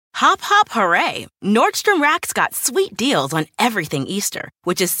Hop, hop, hooray! Nordstrom Rack's got sweet deals on everything Easter,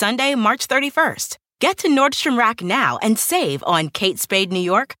 which is Sunday, March 31st. Get to Nordstrom Rack now and save on Kate Spade New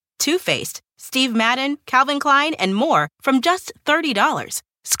York, Too Faced, Steve Madden, Calvin Klein, and more from just $30.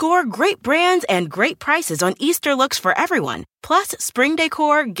 Score great brands and great prices on Easter looks for everyone, plus spring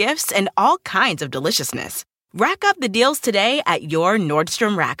decor, gifts, and all kinds of deliciousness. Rack up the deals today at your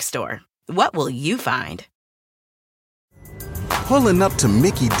Nordstrom Rack store. What will you find? Pulling up to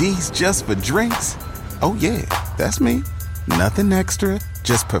Mickey D's just for drinks? Oh yeah, that's me. Nothing extra,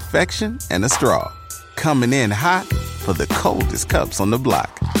 just perfection and a straw. Coming in hot for the coldest cups on the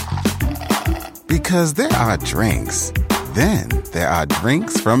block. Because there are drinks. Then there are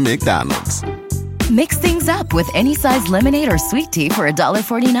drinks from McDonald's. Mix things up with any size lemonade or sweet tea for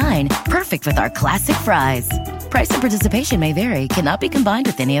 $1.49. Perfect with our classic fries. Price and participation may vary. Cannot be combined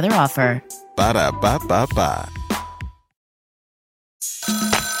with any other offer. Ba-da-ba-ba-ba.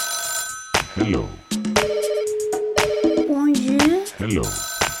 Hello. Bonjour. Hello.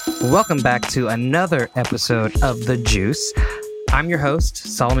 Welcome back to another episode of The Juice. I'm your host,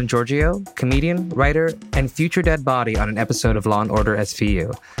 Solomon Giorgio, comedian, writer, and future dead body on an episode of Law & Order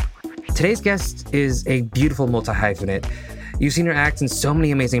SVU. Today's guest is a beautiful multi-hyphenate. You've seen her act in so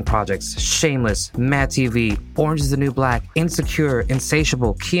many amazing projects: Shameless, Mad TV, Orange is the New Black, Insecure,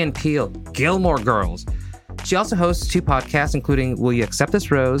 Insatiable, Key and Peele, Gilmore Girls. She also hosts 2 podcasts, including Will You Accept This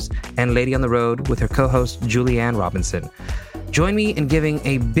Rose and Lady on the Road with her co-host Julianne Robinson. Join me in giving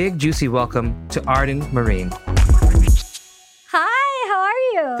a big, juicy welcome to Arden Myrin. Hi, how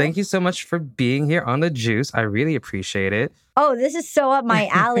are you? Thank you so much for being here on The Juice. I really appreciate it. Oh, this is so up my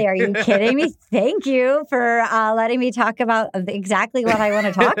alley. Are you kidding me? Thank you for letting me talk about exactly what I want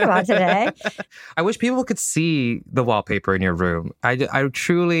to talk about today. I wish people could see the wallpaper in your room. I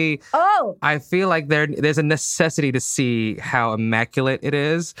truly, I feel like there's a necessity to see how immaculate it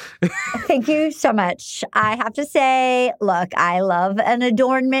is. Thank you so much. I have to say, look, I love an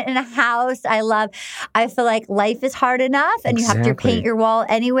adornment in a house. I feel like life is hard enough and you have to paint your wall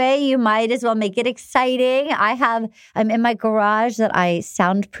anyway. You might as well make it exciting. I'm in my garage that I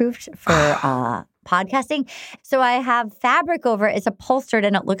soundproofed for podcasting. So I have fabric over it. It's upholstered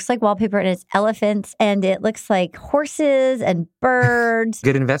and it looks like wallpaper and it's elephants and it looks like horses and birds.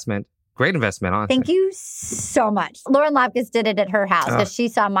 Good investment. Great investment, honestly. Thank you so much. Lauren Lapkus did it at her house because she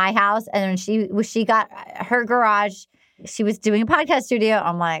saw my house and when she got her garage, she was doing a podcast studio.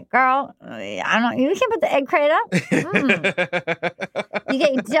 I'm like, girl, you can't put the egg crate up.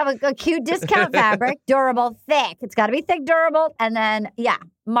 You have a cute discount fabric, durable, thick. It's got to be thick, durable. And then,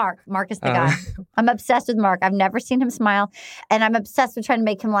 Mark is the guy. I'm obsessed with Mark. I've never seen him smile. And I'm obsessed with trying to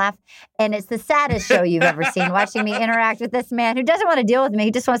make him laugh. And it's the saddest show you've ever seen, watching me interact with this man who doesn't want to deal with me.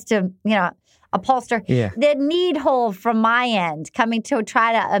 He just wants to, upholster the need hole from my end, coming to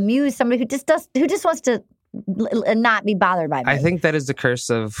try to amuse somebody who just wants to not be bothered by me. I think that is the curse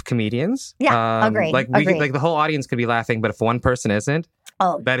of comedians. Yeah, agreed. Like the whole audience could be laughing, but if one person isn't,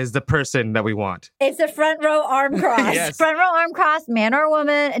 that is the person that we want. It's a front row arm cross. Yes. Front row arm cross, man or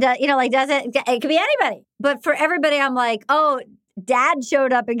woman. It could be anybody. But for everybody, I'm like, Dad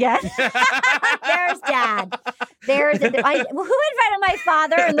showed up again. There's Dad. Who invited my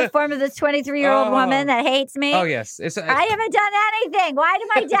father in the form of this 23-year-old woman that hates me? Oh, yes. I haven't done anything. Why is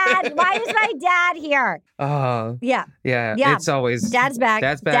my dad here? Oh. Yeah. It's always... Dad's back.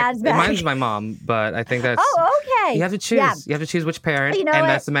 Dad's back. Mine's my mom, but I think that's... Oh, okay. You have to choose. Yeah. You have to choose which parent,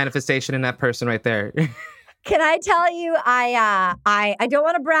 that's the manifestation in that person right there. Can I tell you, I don't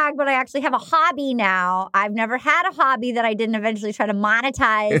want to brag, but I actually have a hobby now. I've never had a hobby that I didn't eventually try to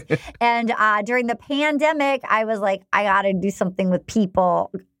monetize. And during the pandemic, I was like, I got to do something with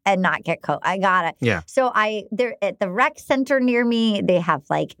people and not get COVID. I got it. Yeah. So they're at the rec center near me. They have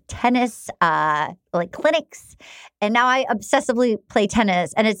like tennis, like clinics. And now I obsessively play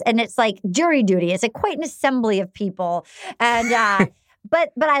tennis. And it's like jury duty. It's like quite an assembly of people. And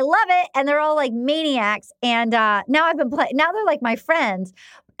But I love it, and they're all like maniacs. And now I've been playing. Now they're like my friends,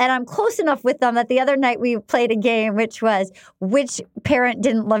 and I'm close enough with them that the other night we played a game, which was which parent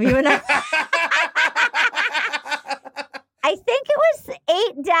didn't love you enough. I think it was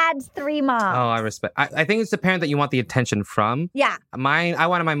 8 dads, 3 moms. Oh, I respect. I think it's the parent that you want the attention from. Yeah. I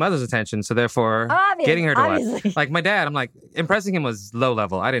wanted my mother's attention, so therefore getting her to laugh. Like my dad, I'm like, impressing him was low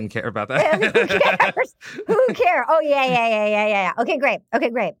level. I didn't care about that. Who cares? Who cares? Oh, yeah. Okay,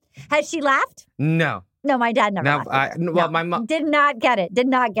 great. Has she laughed? No. No, my dad never laughed. My mom did not get it.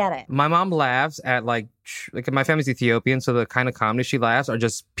 My mom laughs at like my family's Ethiopian, so the kind of comedy she laughs are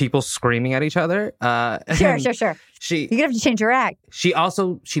just people screaming at each other. Sure. You're gonna have to change your act. She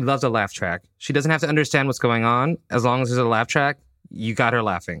loves a laugh track. She doesn't have to understand what's going on as long as there's a laugh track. you got her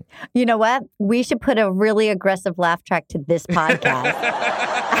laughing. You know what? We should put a really aggressive laugh track to this podcast.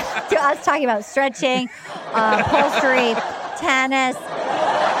 To us talking about stretching, upholstery, tennis.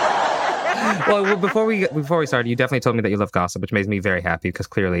 Well, before we started, you definitely told me that you love gossip, which makes me very happy because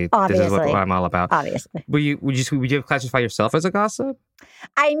clearly Obviously. This is what I'm all about. Obviously. Would you classify yourself as a gossip?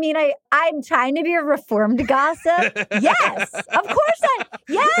 I mean, I'm trying to be a reformed gossip. Yes, of course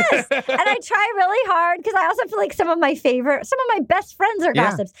yes. And I try really hard because I also feel like some of my best friends are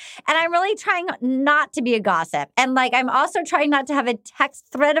gossips. And I'm really trying not to be a gossip. And like, I'm also trying not to have a text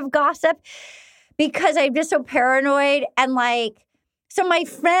thread of gossip because I'm just so paranoid. And like, so my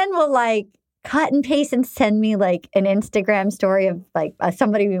friend will like cut and paste and send me like an Instagram story of like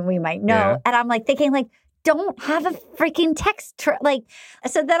somebody we might know. Yeah. And I'm like thinking like, don't have a freaking text. So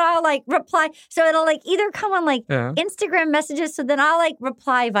then I'll like reply. So it'll like either come on like Instagram messages. So then I'll like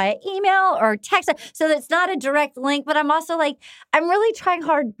reply via email or text. So that's not a direct link. But I'm also like, I'm really trying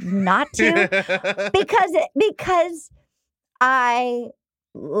hard not to because I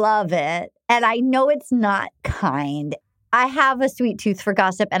love it. And I know it's not kind. I have a sweet tooth for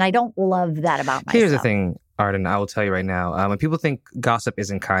gossip, and I don't love that about myself. Here's the thing, Arden, I will tell you right now. When people think gossip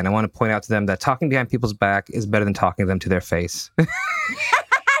isn't kind, I want to point out to them that talking behind people's back is better than talking to them to their face.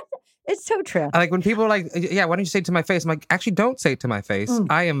 It's so true. Like when people are like, yeah, why don't you say it to my face? I'm like, actually, don't say it to my face.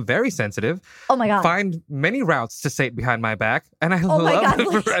 I am very sensitive. Oh my God. Find many routes to say it behind my back. And I love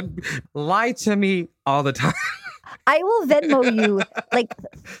it. Lie to me all the time. I will Venmo you like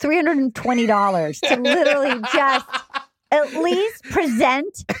 $320 to literally just at least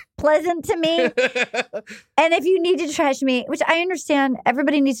present pleasant to me. And if you need to trash me, which I understand,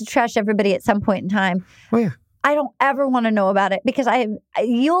 everybody needs to trash everybody at some point in time. Oh, yeah. I don't ever want to know about it because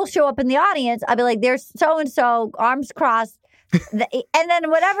you'll show up in the audience. I'll be like, there's so-and-so, arms crossed. And then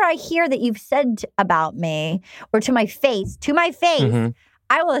whatever I hear that you've said about me or to my face,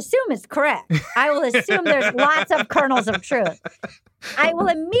 I will assume it's correct. I will assume there's lots of kernels of truth. I will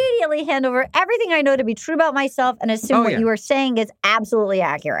immediately hand over everything I know to be true about myself and assume what you are saying is absolutely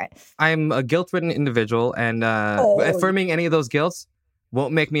accurate. I'm a guilt-ridden individual, and affirming any of those guilts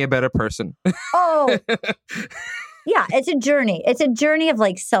won't make me a better person. Yeah, it's a journey. It's a journey of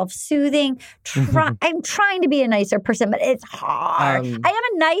like self-soothing. I'm trying to be a nicer person, but it's hard. I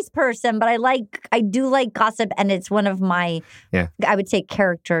am a nice person, but I do like gossip, and it's one of my, I would say,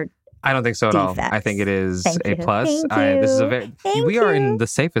 character I don't think so at defects. all. I think it is a plus. Thank This is you. We are in the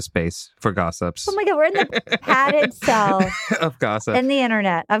safest space for gossips. Oh my God, we're in the padded cell of gossip. in the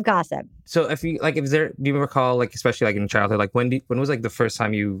internet of gossip. So do you recall, like, especially like in childhood, like when was like the first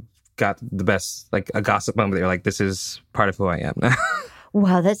time you got the best, like a gossip moment that you're like, this is part of who I am now?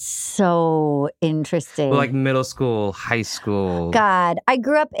 Wow, that's so interesting. Well, like middle school, high school. God, I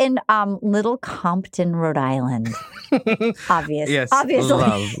grew up in Little Compton, Rhode Island. Obviously.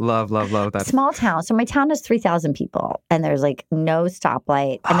 Love that. Small town. So my town has 3,000 people, and there's like no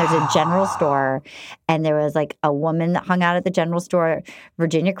stoplight, and there's a general store, and there was like a woman that hung out at the general store,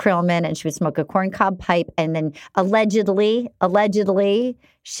 Virginia Krillman, and she would smoke a corncob pipe, and then allegedly,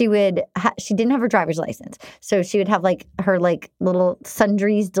 she didn't have her driver's license. So she would have like her like little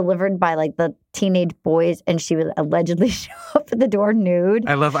sundries delivered by like the teenage boys, and she would allegedly show up at the door nude.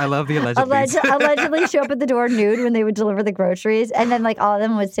 I love the allegedly show up at the door nude when they would deliver the groceries. And then like all of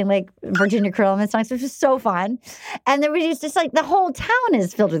them would sing like Virginia Krillman songs, which was so fun. And there was just like the whole town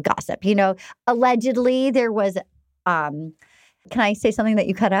is filled with gossip. You know, allegedly there was, can I say something that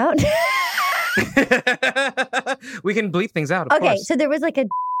you cut out? We can bleep things out, of course. So there was like a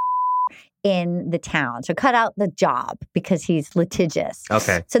in the town. So cut out the job because he's litigious.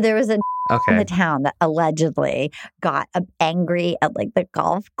 Okay. So there was a in the town that allegedly got angry at like the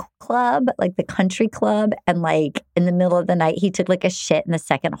golf club, like the country club. And like in the middle of the night, he took like a shit in the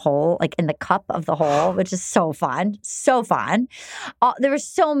second hole, like in the cup of the hole, which is so fun. So fun. There were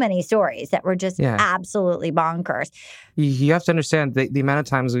so many stories that were just absolutely bonkers. You have to understand the amount of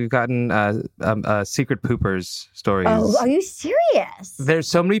times we've gotten secret poopers stories. Oh, are you serious? There's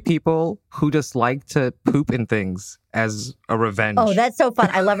so many people who just like to poop in things as a revenge. Oh, that's so fun.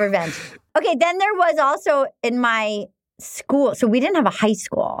 I love revenge. Okay, then there was also in my school. So we didn't have a high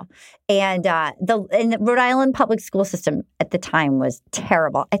school. And the Rhode Island public school system at the time was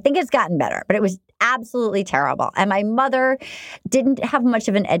terrible. I think it's gotten better, but it was absolutely terrible. And my mother didn't have much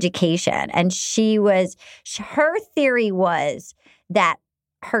of an education. And her theory was that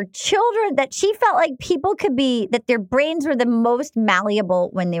her children, that she felt like people could be, that their brains were the most malleable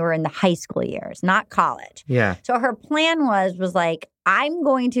when they were in the high school years, not college. Yeah. So her plan was like, I'm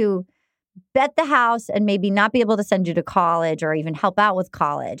going to bet the house and maybe not be able to send you to college or even help out with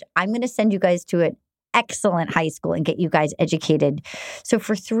college. I'm going to send you guys to excellent high school and get you guys educated. So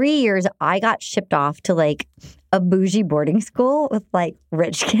for 3 years, I got shipped off to like a bougie boarding school with like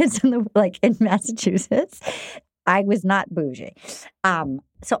rich kids in Massachusetts. I was not bougie.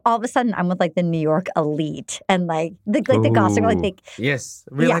 So all of a sudden, I'm with like the New York elite and like the gossip. Yes,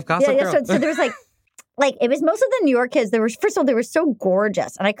 real life gossip girl. So there was like it was most of the New York kids. First of all, they were so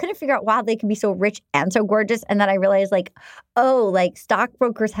gorgeous, and I couldn't figure out why they could be so rich and so gorgeous. And then I realized like, oh, like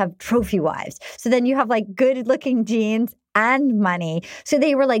stockbrokers have trophy wives. So then you have like good looking genes and money. So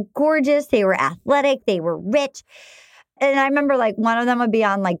they were like gorgeous. They were athletic. They were rich. And I remember like one of them would be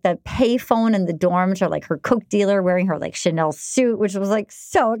on like the payphone in the dorms or like her Coke dealer wearing her like Chanel suit, which was like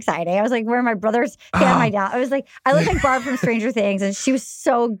so exciting. I was like wearing my brother's hand my down. I was like, I looked like Barb from Stranger Things and she was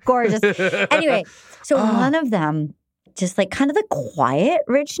so gorgeous. Anyway, so one of them, just like kind of the quiet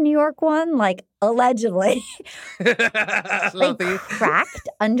rich New York one, like allegedly like cracked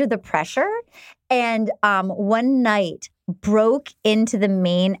under the pressure. And one night broke into the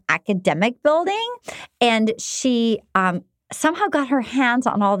main academic building, and she somehow got her hands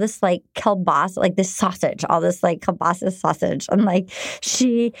on all this like kielbasa, like this sausage, all this like kielbasa sausage. And like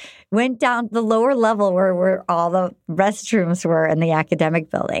she went down the lower level where all the restrooms were in the academic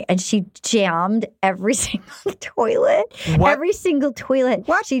building, and she jammed every single toilet. What? Every single toilet.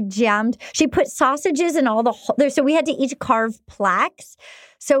 What? She jammed. She put sausages in all the so we had to each carve plaques.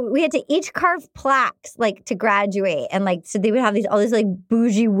 So we had to each carve plaques like to graduate, and like so they would have all these like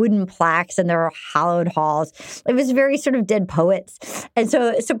bougie wooden plaques, and there were hallowed halls. It was very sort of Dead Poets, and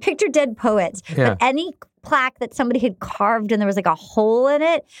so picture Dead Poets. Yeah. But any plaque that somebody had carved and there was like a hole in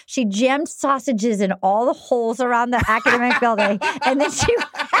it, she jammed sausages in all the holes around the academic building, and then she.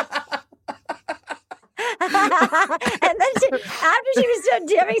 And then after she was done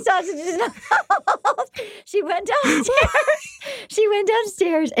jamming sausages in the holes, she went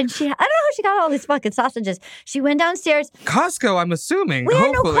downstairs. And I don't know how she got all these fucking sausages. She went downstairs. Costco, I'm assuming. We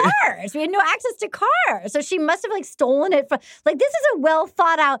hopefully. had no cars. We had no access to cars. So she must have like stolen it from, like, this is a well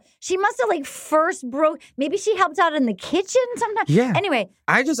thought out. She must have like first maybe she helped out in the kitchen sometime. Yeah. Anyway.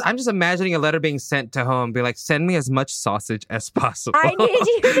 I'm just imagining a letter being sent to home, be like, send me as much sausage as possible. I need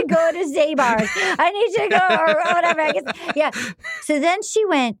you to go to Zabar's. I need you to go or whatever. I guess. Yeah. So then she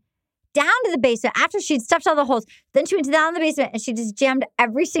went down to the basement after she'd stuffed all the holes. Then she went down in the basement and she just jammed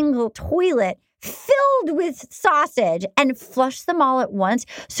every single toilet filled with sausage and flushed them all at once.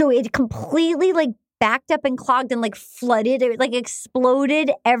 So it completely like backed up and clogged and like flooded. It like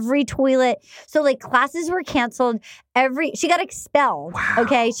exploded every toilet. So like classes were canceled. She got expelled. Wow.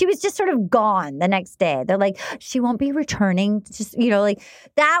 Okay. She was just sort of gone the next day. They're like, she won't be returning. Just, like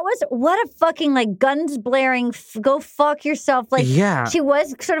that was what a fucking like guns blaring, go fuck yourself. Like, yeah. She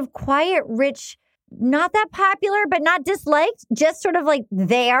was sort of quiet, rich, not that popular, but not disliked, just sort of like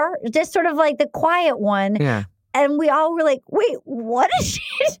there, just sort of like the quiet one. Yeah. And we all were like, wait, what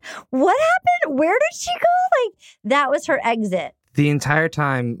happened? Where did she go? Like, that was her exit. The entire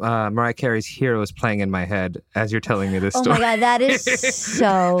time, Mariah Carey's Hero is playing in my head as you're telling me this story. Oh my God, that is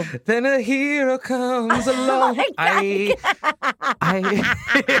so... Then a hero comes along. Isn't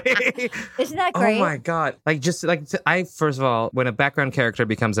that great? Oh my God. First of all, when a background character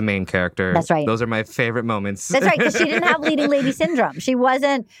becomes a main character. That's right. Those are my favorite moments. That's right, because she didn't have leading lady syndrome. She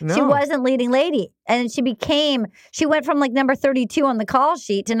wasn't leading lady. And she went from like number 32 on the call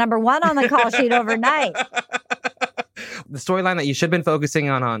sheet to number 1 on the call sheet overnight. The storyline that you should have been focusing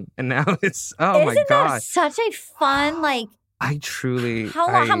on, and now it's my God. Isn't that such a fun, like... I truly...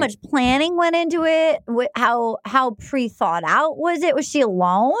 How much planning went into it? How pre-thought out was it? Was she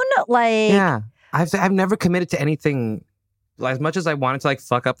alone? Like... Yeah. I've never committed to anything... As much as I wanted to like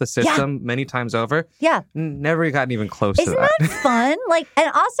fuck up the system many times over, never gotten even close to that. Isn't that fun? Like,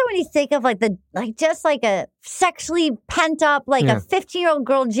 and also when you think of just like a sexually pent up, like a 15-year-old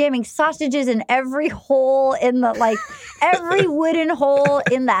girl jamming sausages in every hole in the every wooden hole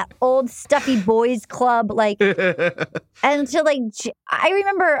in that old stuffy boys club, like, and so I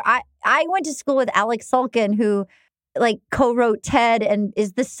remember I went to school with Alex Sulkin, who co-wrote Ted and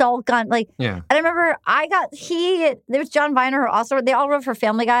is the Sulk on And I remember there's John Viner who also, they all wrote for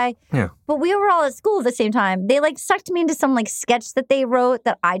Family Guy. Yeah. But we were all at school at the same time. They sucked me into some sketch that they wrote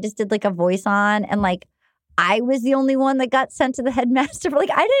that I just did a voice on, and I was the only one that got sent to the headmaster. I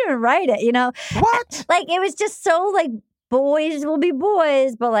didn't even write it, What? It was just so boys will be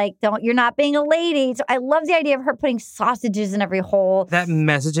boys, but you're not being a lady. So I love the idea of her putting sausages in every hole. That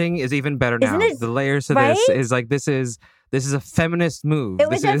messaging is even better now. Isn't it, the layers to right? this is this is a feminist move. She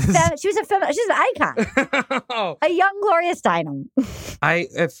was an icon. A young Gloria Steinem.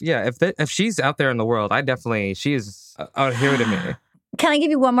 If she's out there in the world, she is a hero to me. Can I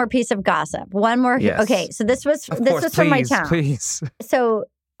give you one more piece of gossip? One more. Yes. Okay, so this was from my town. Please. So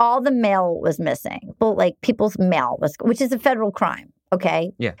all the mail was missing. Well, like people's mail was, which is a federal crime.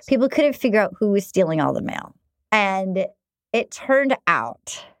 Okay. Yes. People couldn't figure out who was stealing all the mail, and it turned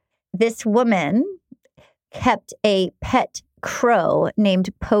out this woman kept a pet crow named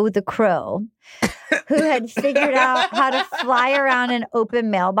Poe the Crow, who had figured out how to fly around and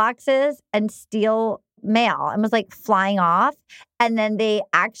open mailboxes and steal mail and was like flying off. And then they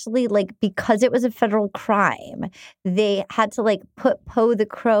actually, like, because it was a federal crime, they had to like put Poe the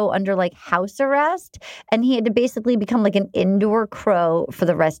Crow under like house arrest. And he had to basically become like an indoor crow for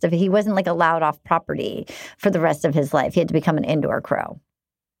the rest of it. He wasn't like allowed off property for the rest of his life. He had to become an indoor crow.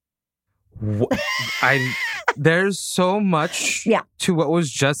 There's so much to what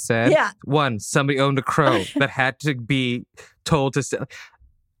was just said. Yeah. One, somebody owned a crow that had to be told to sell.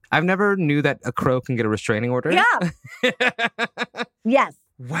 I've never knew that a crow can get a restraining order. Yeah. Yes.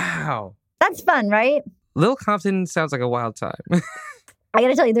 Wow. That's fun, right? Little Compton sounds like a wild time. I got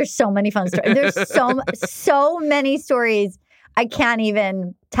to tell you, there's so many fun stories. There's so many stories I can't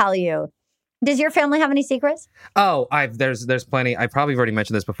even tell you. Does your family have any secrets? Oh, there's plenty. I probably have already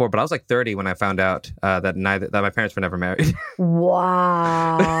mentioned this before, but I was like 30 when I found out that my parents were never married.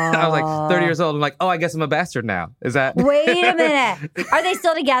 Wow. I was like 30 years old. I'm like, oh, I guess I'm a bastard now. Is that? Wait a minute. Are they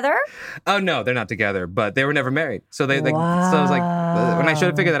still together? Oh no, they're not together, but they were never married. So they like. So I was like, when I should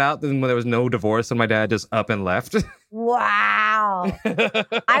have figured that out, then when there was no divorce, and my dad just up and left. Wow.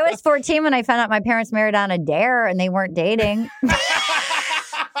 I was 14 when I found out my parents married on a dare, and they weren't dating.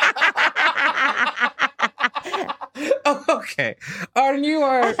 Oh, okay. Arden, you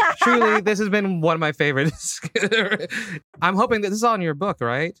are truly, this has been one of my favorites. I'm hoping that this is all in your book,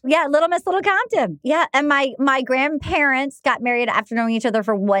 right? Yeah, Little Miss Little Compton. Yeah, and my grandparents got married after knowing each other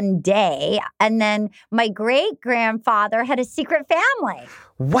for one day. And then my great-grandfather had a secret family.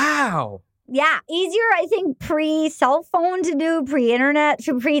 Wow. Yeah, easier, I think, pre-cell phone to do, pre-internet,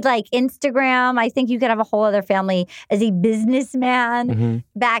 pre-like Instagram. I think you could have a whole other family as a businessman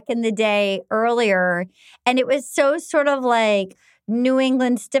back in the day earlier. And it was so sort of like New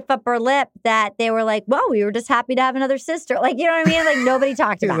England stiff upper lip that they were like, well, we were just happy to have another sister. Like, you know what I mean? Like nobody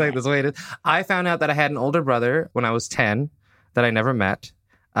talked about it. This way it is. I found out that I had an older brother when I was 10 that I never met.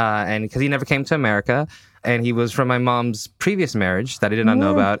 And because he never came to America. And he was from my mom's previous marriage that I did not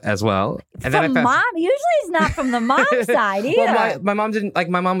know about as well. And from mom? Usually it's not from the mom side either. Well, my mom didn't, like,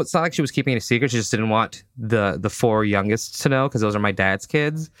 my mom, it's not like she was keeping it a secret. She just didn't want the four youngest to know because those are my dad's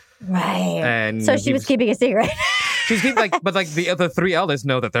kids. Right. And so she was keeping a secret. She's keeping, the three eldest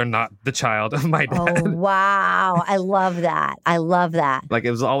know that they're not the child of my dad. Oh, wow. I love that. I love that. Like,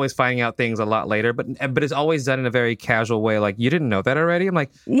 it was always finding out things a lot later, but it's always done in a very casual way. Like, you didn't know that already? I'm like,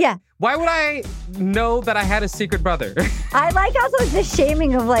 yeah. Why would I know that I had a secret brother? I like also the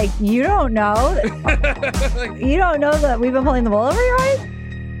shaming of like, you don't know. You don't know that we've been pulling the wool over your eyes?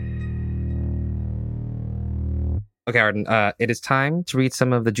 Okay, Arden, it is time to read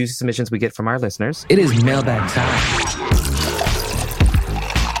some of the juicy submissions we get from our listeners. It is mailbag time.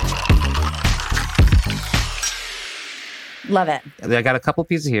 Love it. I got a couple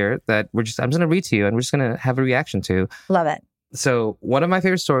pieces here that I'm just going to read to you and we're just going to have a reaction to. Love it. So one of my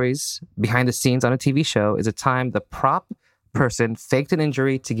favorite stories behind the scenes on a TV show is a time the prop person faked an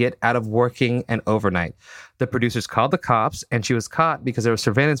injury to get out of working an overnight. The producers called the cops and she was caught because there was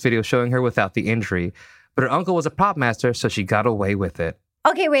surveillance video showing her without the injury. But her uncle was a prop master, so she got away with it.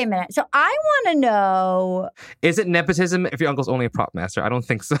 Okay, wait a minute. So I want to know... Is it nepotism if your uncle's only a prop master? I don't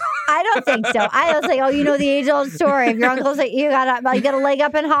think so. I don't think so. I was like, oh, you know the age-old story. If your uncle's like, you got a leg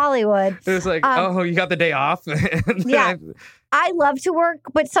up in Hollywood. It's like, oh, you got the day off? Yeah. I love to work,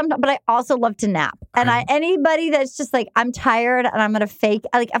 but I also love to nap. And anybody that's just like, I'm tired and I'm going to fake...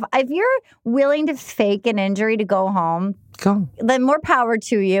 Like, if you're willing to fake an injury to go home... Go. Then more power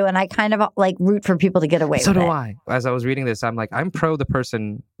to you. And I kind of like root for people to get away with it. So do I. As I was reading this, I'm like, I'm pro the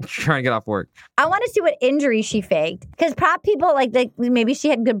person trying to get off work. I want to see what injury she faked. Because prop people, like maybe she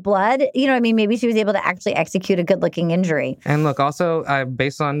had good blood. You know what I mean? Maybe she was able to actually execute a good looking injury. And look, also,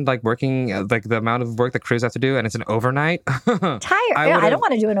 based on like working, like the amount of work that crews have to do, and it's an overnight. Tired. I don't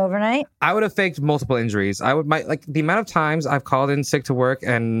want to do an overnight. I would have faked multiple injuries. The amount of times I've called in sick to work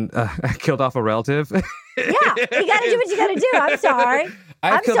and killed off a relative. Yeah, you got to do what you got to do. I'm sorry.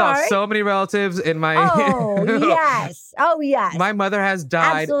 I've killed off so many relatives in my... Oh, yes. Oh, yes. My mother has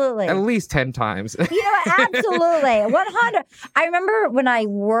died at least 10 times. You know what? Absolutely. 100. I remember when I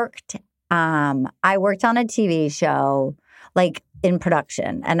worked on a TV show, like in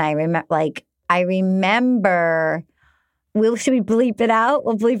production. And I remember, should we bleep it out?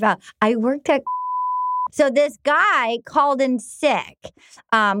 We'll bleep out. I worked at So this guy called in sick,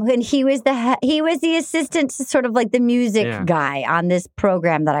 and he was the assistant to sort of like the music guy on this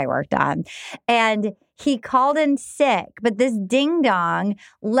program that I worked on, and he called in sick. But this ding dong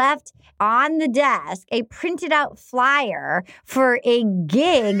left on the desk a printed out flyer for a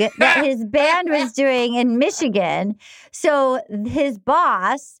gig that his band was doing in Michigan. So his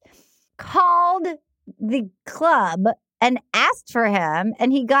boss called the club and asked for him,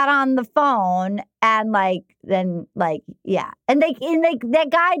 and he got on the phone and and that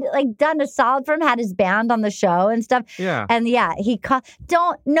guy done a solid for him, had his band on the show and stuff. Yeah. And he called.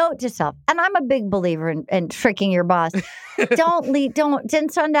 Don't note to self. And I'm a big believer in tricking your boss.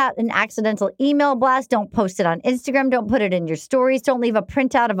 Don't send out an accidental email blast. Don't post it on Instagram. Don't put it in your stories. Don't leave a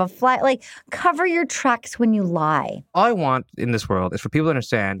printout of a flight. Cover your tracks when you lie. All I want in this world is for people to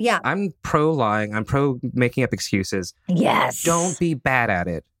understand. Yeah. I'm pro lying. I'm pro making up excuses. Yes. Don't be bad at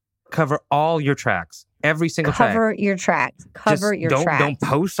it. Cover all your tracks. Every single track. Cover your tracks. Cover your tracks. Don't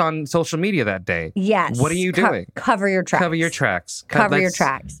post on social media that day. Yes. What are you doing? Cover your tracks. Cover your tracks. Cover your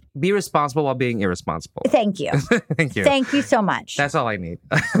tracks. Be responsible while being irresponsible. Thank you. Thank you. Thank you so much. That's all I need.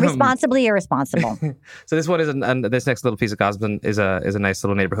 Responsibly irresponsible. So this one is this next little piece of gossip is a nice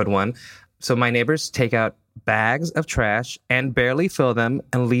little neighborhood one. So my neighbors take out bags of trash and barely fill them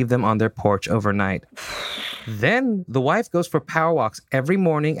and leave them on their porch overnight. Then the wife goes for power walks every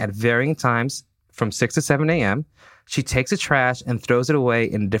morning at varying times from 6 to 7 a.m. She takes the trash and throws it away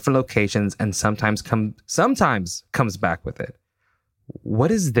in different locations and sometimes comes back with it.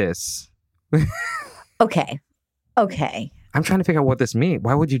 What is this? Okay. I'm trying to figure out what this means.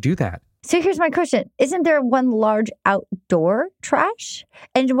 Why would you do that? So here's my question. Isn't there one large outdoor trash?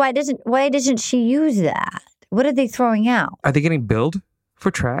 And why doesn't she use that? What are they throwing out? Are they getting billed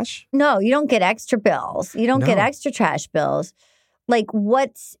for trash? No, you don't get extra bills. You don't get extra trash bills.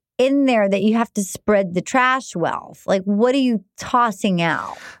 What's in there that you have to spread the trash wealth? What are you tossing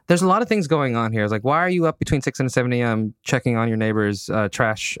out? There's a lot of things going on here. It's why are you up between 6 and 7 a.m. checking on your neighbor's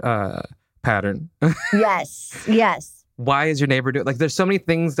trash pattern? Yes. Why is your neighbor doing? There's so many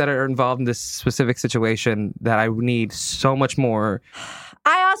things that are involved in this specific situation that I need so much more.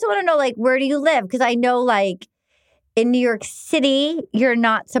 I also want to know, where do you live? Because I know, in New York City, you're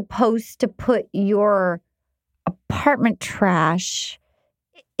not supposed to put your apartment trash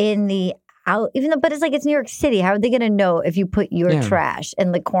in the out, but it's New York City. How are they going to know if you put your trash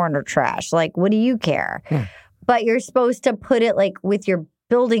in the corner trash? What do you care? Yeah. But you're supposed to put it with your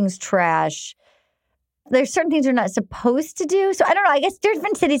building's trash. There's certain things you're not supposed to do. So I don't know. I guess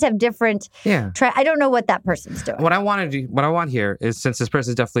different cities have different. I don't know what that person's doing. What I want here is, since this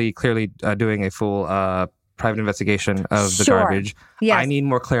person is definitely clearly doing a full private investigation of the garbage. Yes. I need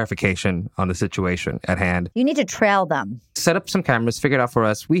more clarification on the situation at hand. You need to trail them. Set up some cameras, figure it out for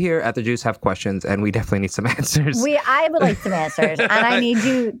us. We here at The Juice have questions, and we definitely need some answers. I would like some answers, and I need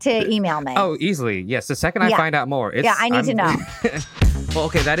you to email me. Oh, easily. Yes, the second I find out more. I need to know. Well,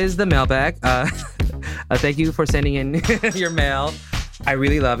 okay, that is the mailbag. Thank you for sending in your mail. I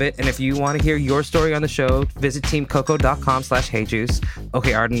really love it. And if you want to hear your story on the show, visit teamcoco.com/heyjuice.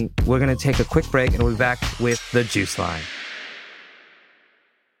 Okay, Arden, we're going to take a quick break and we'll be back with the Juice Line.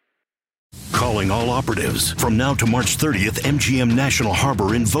 Calling all operatives. From now to March 30th, MGM National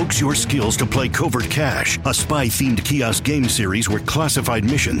Harbor invokes your skills to play Covert Cash, a spy-themed kiosk game series where classified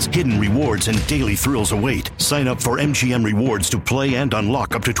missions, hidden rewards, and daily thrills await. Sign up for MGM Rewards to play and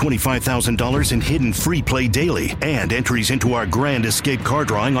unlock up to $25,000 in hidden free play daily and entries into our Grand Escape car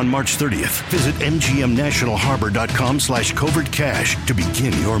drawing on March 30th. Visit mgmnationalharbor.com/Covert Cash to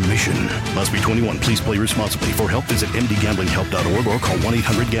begin your mission. Must be 21. Please play responsibly. For help, visit mdgamblinghelp.org or call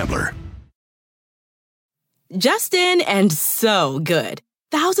 1-800-GAMBLER. Justin and so good.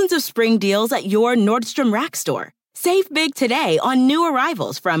 Thousands of spring deals at your Nordstrom Rack store. Save big today on new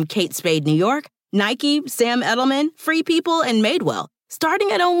arrivals from Kate Spade New York, Nike, Sam Edelman, Free People, and Madewell,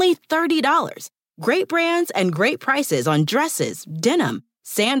 starting at only $30. Great brands and great prices on dresses, denim,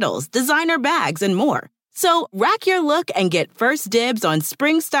 sandals, designer bags, and more. So rack your look and get first dibs on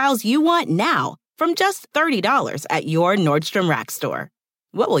spring styles you want now from just $30 at your Nordstrom Rack store.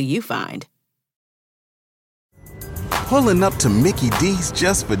 What will you find? Pulling up to Mickey D's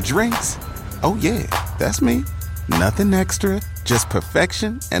just for drinks? Oh yeah, that's me. Nothing extra, just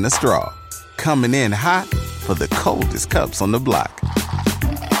perfection and a straw. Coming in hot for the coldest cups on the block.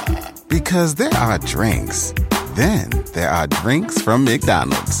 Because there are drinks. Then there are drinks from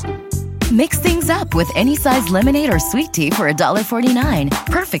McDonald's. Mix things up with any size lemonade or sweet tea for $1.49.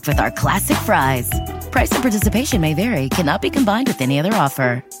 Perfect with our classic fries. Price and participation may vary. Cannot be combined with any other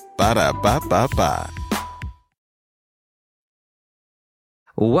offer. Ba-da-ba-ba-ba.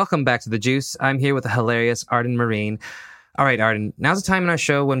 Welcome back to The Juice. I'm here with the hilarious Arden Myrin. All right, Arden, now's the time in our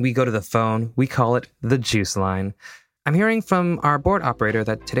show when we go to the phone. We call it the Juice Line. I'm hearing from our board operator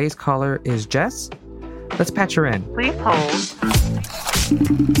that today's caller is Jess. Let's patch her in. Please hold.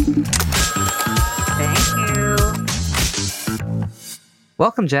 Thank you.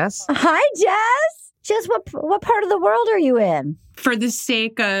 Welcome, Jess. Hi, Jess. Jess, what part of the world are you in? For the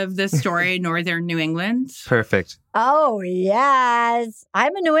sake of the story, Northern New England. Perfect. Oh, yes.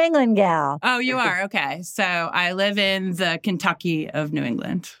 I'm a New England gal. Oh, you are? Okay. So I live in the Kentucky of New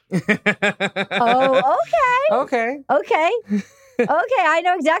England. Oh, okay. Okay. Okay, I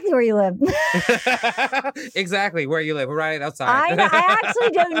know exactly where you live. Exactly where you live. We're right outside. I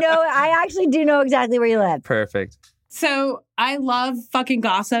actually don't know. I actually do know exactly where you live. Perfect. So I love fucking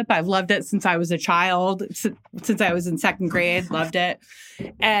gossip. I've loved it since I was a child, since I was in second grade, loved it.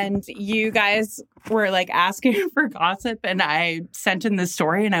 And you guys were like asking for gossip and I sent in this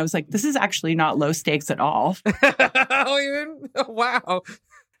story and I was like, this is actually not low stakes at all. Wow.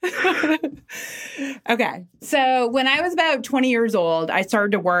 Okay. So when I was about 20 years old, I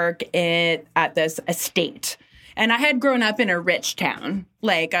started to work at this estate. And I had grown up in a rich town.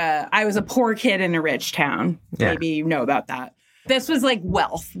 Like, I was a poor kid in a rich town. Yeah. Maybe you know about that. This was like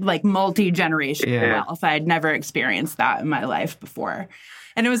wealth, like multi-generational wealth. I had never experienced that in my life before.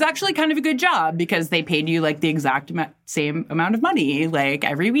 And it was actually kind of a good job because they paid you like the exact same amount of money like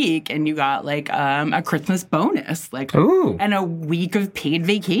every week. And you got like a Christmas bonus, like, and a week of paid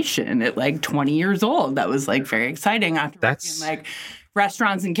vacation at like 20 years old. That was like very exciting after working in like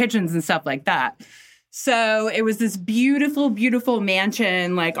restaurants and kitchens and stuff like that. So it was this beautiful, beautiful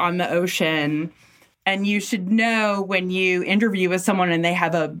mansion like on the ocean. And you should know when you interview with someone and they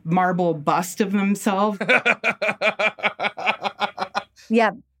have a marble bust of themselves.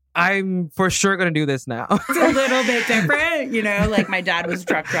 Yeah. I'm for sure going to do this now. It's a little bit different. You know, like my dad was a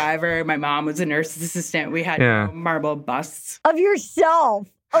truck driver. My mom was a nurse's assistant. We had marble busts. Of yourself.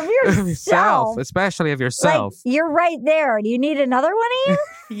 Of yourself. Especially of yourself. Like, you're right there. Do you need another one of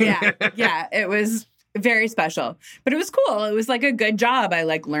you? Yeah. It was very special. But it was cool. It was like a good job. I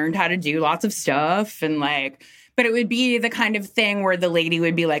like learned how to do lots of stuff and like, but it would be the kind of thing where the lady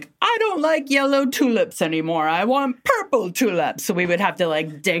would be like, I don't like yellow tulips anymore. I want purple tulips. So we would have to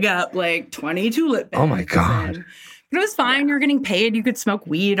like dig up like 20 tulip bags. Oh my God. But it was fine. You're getting paid. You could smoke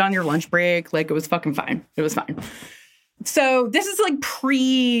weed on your lunch break. Like it was fucking fine. It was fine. So this is like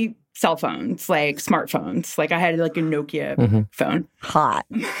pre-cell phones, like smartphones. Like I had like a Nokia phone. Hot.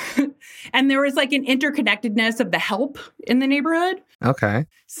 And there was like an interconnectedness of the help in the neighborhood. Okay.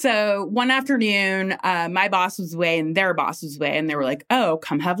 So one afternoon, my boss was away and their boss was away. And they were like, oh,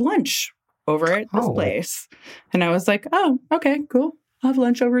 come have lunch over at this place. And I was like, oh, okay, cool. I'll have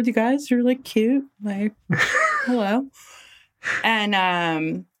lunch over with you guys. You're like cute. Like, hello.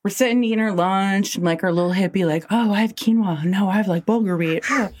 And we're sitting eating our lunch and like our little hippie, like, oh, I have quinoa. No, I have like bulgur wheat.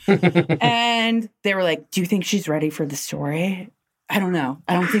 Oh. And they were like, do you think she's ready for the story? I don't know.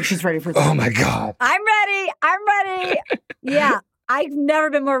 I don't think she's ready for the story. Oh my God. I'm ready. Yeah. I've never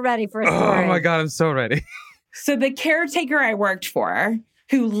been more ready for a story. Oh my God. I'm so ready. So the caretaker I worked for,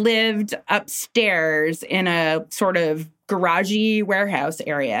 who lived upstairs in a sort of garagey warehouse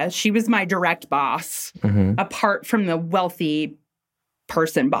area, she was my direct boss, apart from the wealthy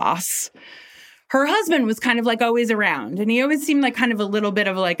person boss. Her husband was kind of like always around, and he always seemed like kind of a little bit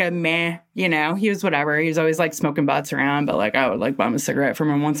of like a meh, you know, he was whatever. He was always like smoking butts around, but like I would like bum a cigarette from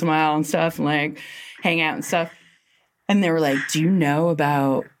him once in a while and stuff and like hang out and stuff. And they were like, do you know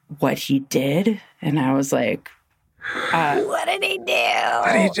about what he did? And I was like, what did he do?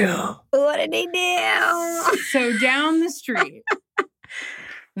 So down the street,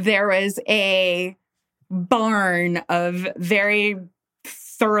 there was a barn of very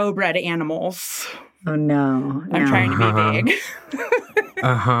thoroughbred animals. Oh, no. I'm trying to be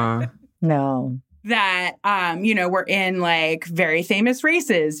vague. No. That, were in like very famous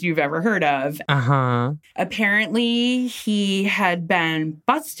races you've ever heard of. Apparently, he had been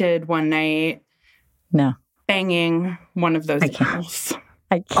busted one night. No. Banging one of those animals.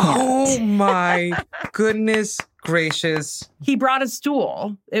 I can't. Oh my goodness gracious. He brought a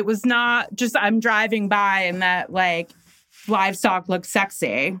stool. It was not just I'm driving by and that like livestock looked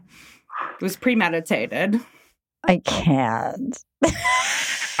sexy. It was premeditated. I can't.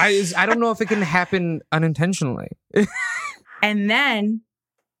 I don't know if it can happen unintentionally. And then,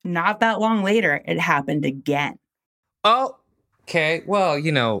 not that long later, it happened again. Oh, okay. Well,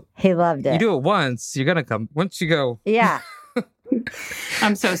 you know. He loved it. You do it once, you're going to come. Once you go. Yeah.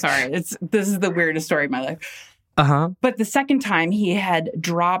 I'm so sorry. This is the weirdest story of my life. But the second time he had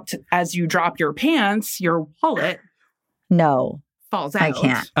dropped, as you drop your pants, your wallet. No. falls out. I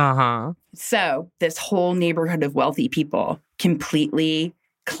can't. Uh-huh. So this whole neighborhood of wealthy people completely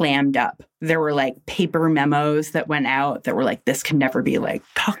clammed up. There were like paper memos that went out that were like, this can never be like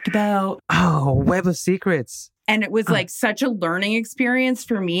talked about. Oh, web of secrets. And it was like such a learning experience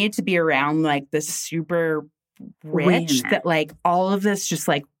for me to be around like the super rich that like all of this just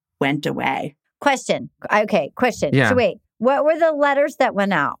like went away. Question. Okay, question. Yeah. So wait, what were the letters that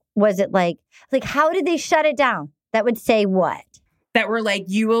went out? Was it like how did they shut it down? That would say what? That were like,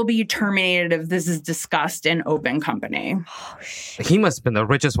 you will be terminated if this is discussed in open company. Oh, shit. He must have been the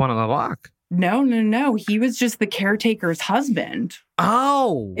richest one on the block. No. He was just the caretaker's husband.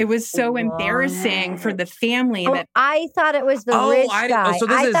 Oh. It was so embarrassing for the family that... I thought it was the rich guy. So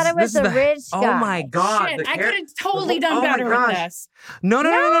I thought it was the rich guy. Oh, my God. Shit, I could have totally done better with this. No.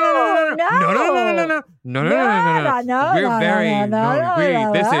 We're very...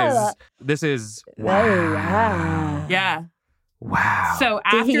 This is... Wow. Yeah. Wow. So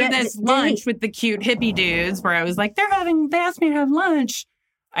after this lunch with the cute hippie dudes where I was like, they asked me to have lunch.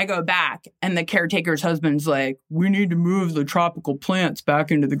 I go back and the caretaker's husband's like, we need to move the tropical plants back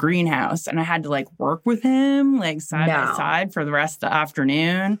into the greenhouse. And I had to like work with him like side by side for the rest of the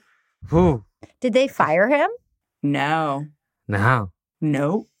afternoon. Ooh. Did they fire him? No.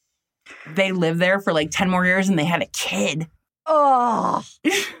 Nope. They lived there for like 10 more years and they had a kid. Oh.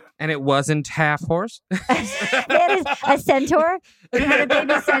 And it wasn't half horse? That is a centaur? It had a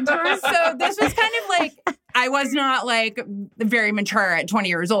baby centaur? So this was kind of like, I was not like very mature at 20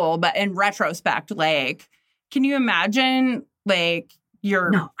 years old, but in retrospect, like, can you imagine like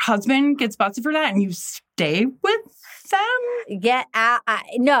your husband gets busted for that and you stay with them? Get out.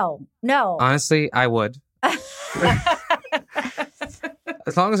 No. Honestly, I would.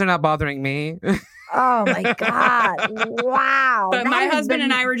 As long as they're not bothering me. Oh, my God. Wow. But my husband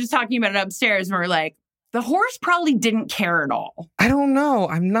and I were just talking about it upstairs and we're like, the horse probably didn't care at all. I don't know.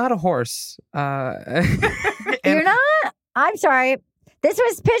 I'm not a horse. You're not? I'm sorry. This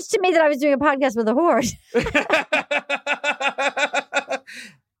was pitched to me that I was doing a podcast with a horse.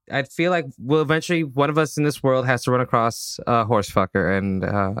 I feel like, well, eventually one of us in this world has to run across a horse fucker, and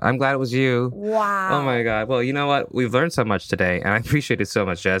I'm glad it was you. Wow. Oh, my God. Well, you know what? We've learned so much today, and I appreciate it so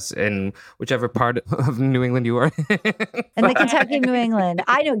much, Jess, in whichever part of New England you are. In the Kentucky, New England.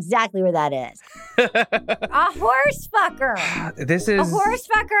 I know exactly where that is. A horse fucker. This is... A horse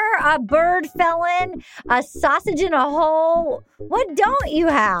fucker, a bird felon, a sausage in a hole. What don't you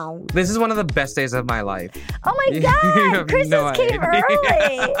have? This is one of the best days of my life. Oh, my God. Christmas came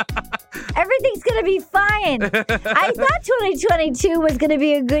early. Everything's going to be fine. I thought 2022 was going to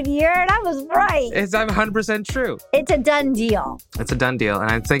be a good year, and I was right. It's 100% true. It's a done deal. It's a done deal. And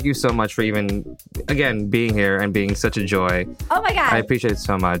I thank you so much for even, again, being here and being such a joy. Oh, my God. I appreciate it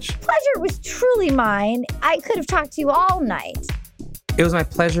so much. Pleasure was truly mine. I could have talked to you all night. It was my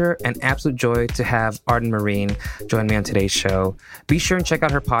pleasure and absolute joy to have Arden Myrin join me on today's show. Be sure and check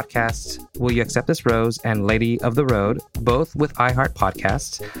out her podcasts, Will You Accept This Rose and Lady of the Road, both with iHeart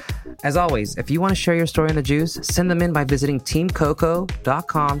Podcasts. As always, if you want to share your story in the juice, send them in by visiting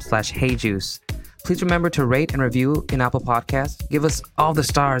teamcoco.com/heyjuice. Please remember to rate and review in Apple Podcasts. Give us all the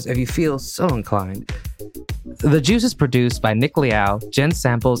stars if you feel so inclined. The Juice is produced by Nick Liao, Jen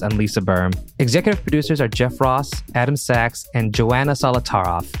Samples, and Lisa Berm. Executive producers are Jeff Ross, Adam Sachs, and Joanna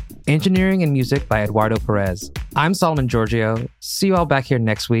Solitaroff. Engineering and music by Eduardo Perez. I'm Solomon Giorgio. See you all back here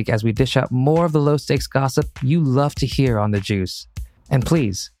next week as we dish out more of the low-stakes gossip you love to hear on The Juice. And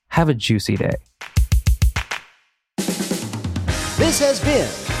please, have a juicy day. This has been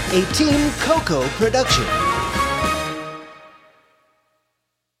a Team Coco production.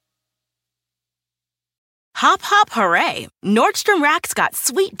 Hop, hop, hooray! Nordstrom Rack's got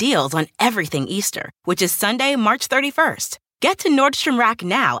sweet deals on everything Easter, which is Sunday, March 31st. Get to Nordstrom Rack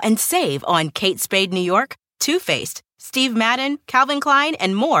now and save on Kate Spade New York, Too Faced, Steve Madden, Calvin Klein,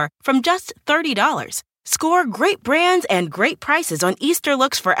 and more from just $30. Score great brands and great prices on Easter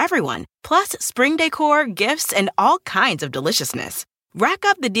looks for everyone, plus spring decor, gifts, and all kinds of deliciousness. Rack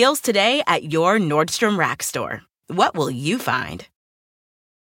up the deals today at your Nordstrom Rack store. What will you find?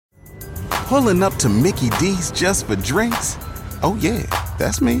 Pulling up to Mickey D's just for drinks? Oh yeah,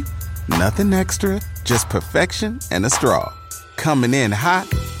 that's me. Nothing extra, just perfection and a straw. Coming in hot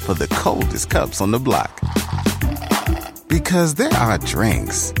for the coldest cups on the block. Because there are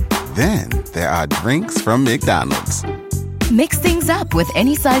drinks. Then there are drinks from McDonald's. Mix things up with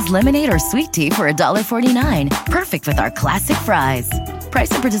any size lemonade or sweet tea for $1.49. Perfect with our classic fries.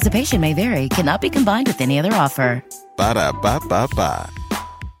 Price and participation may vary. Cannot be combined with any other offer. Ba-da-ba-ba-ba.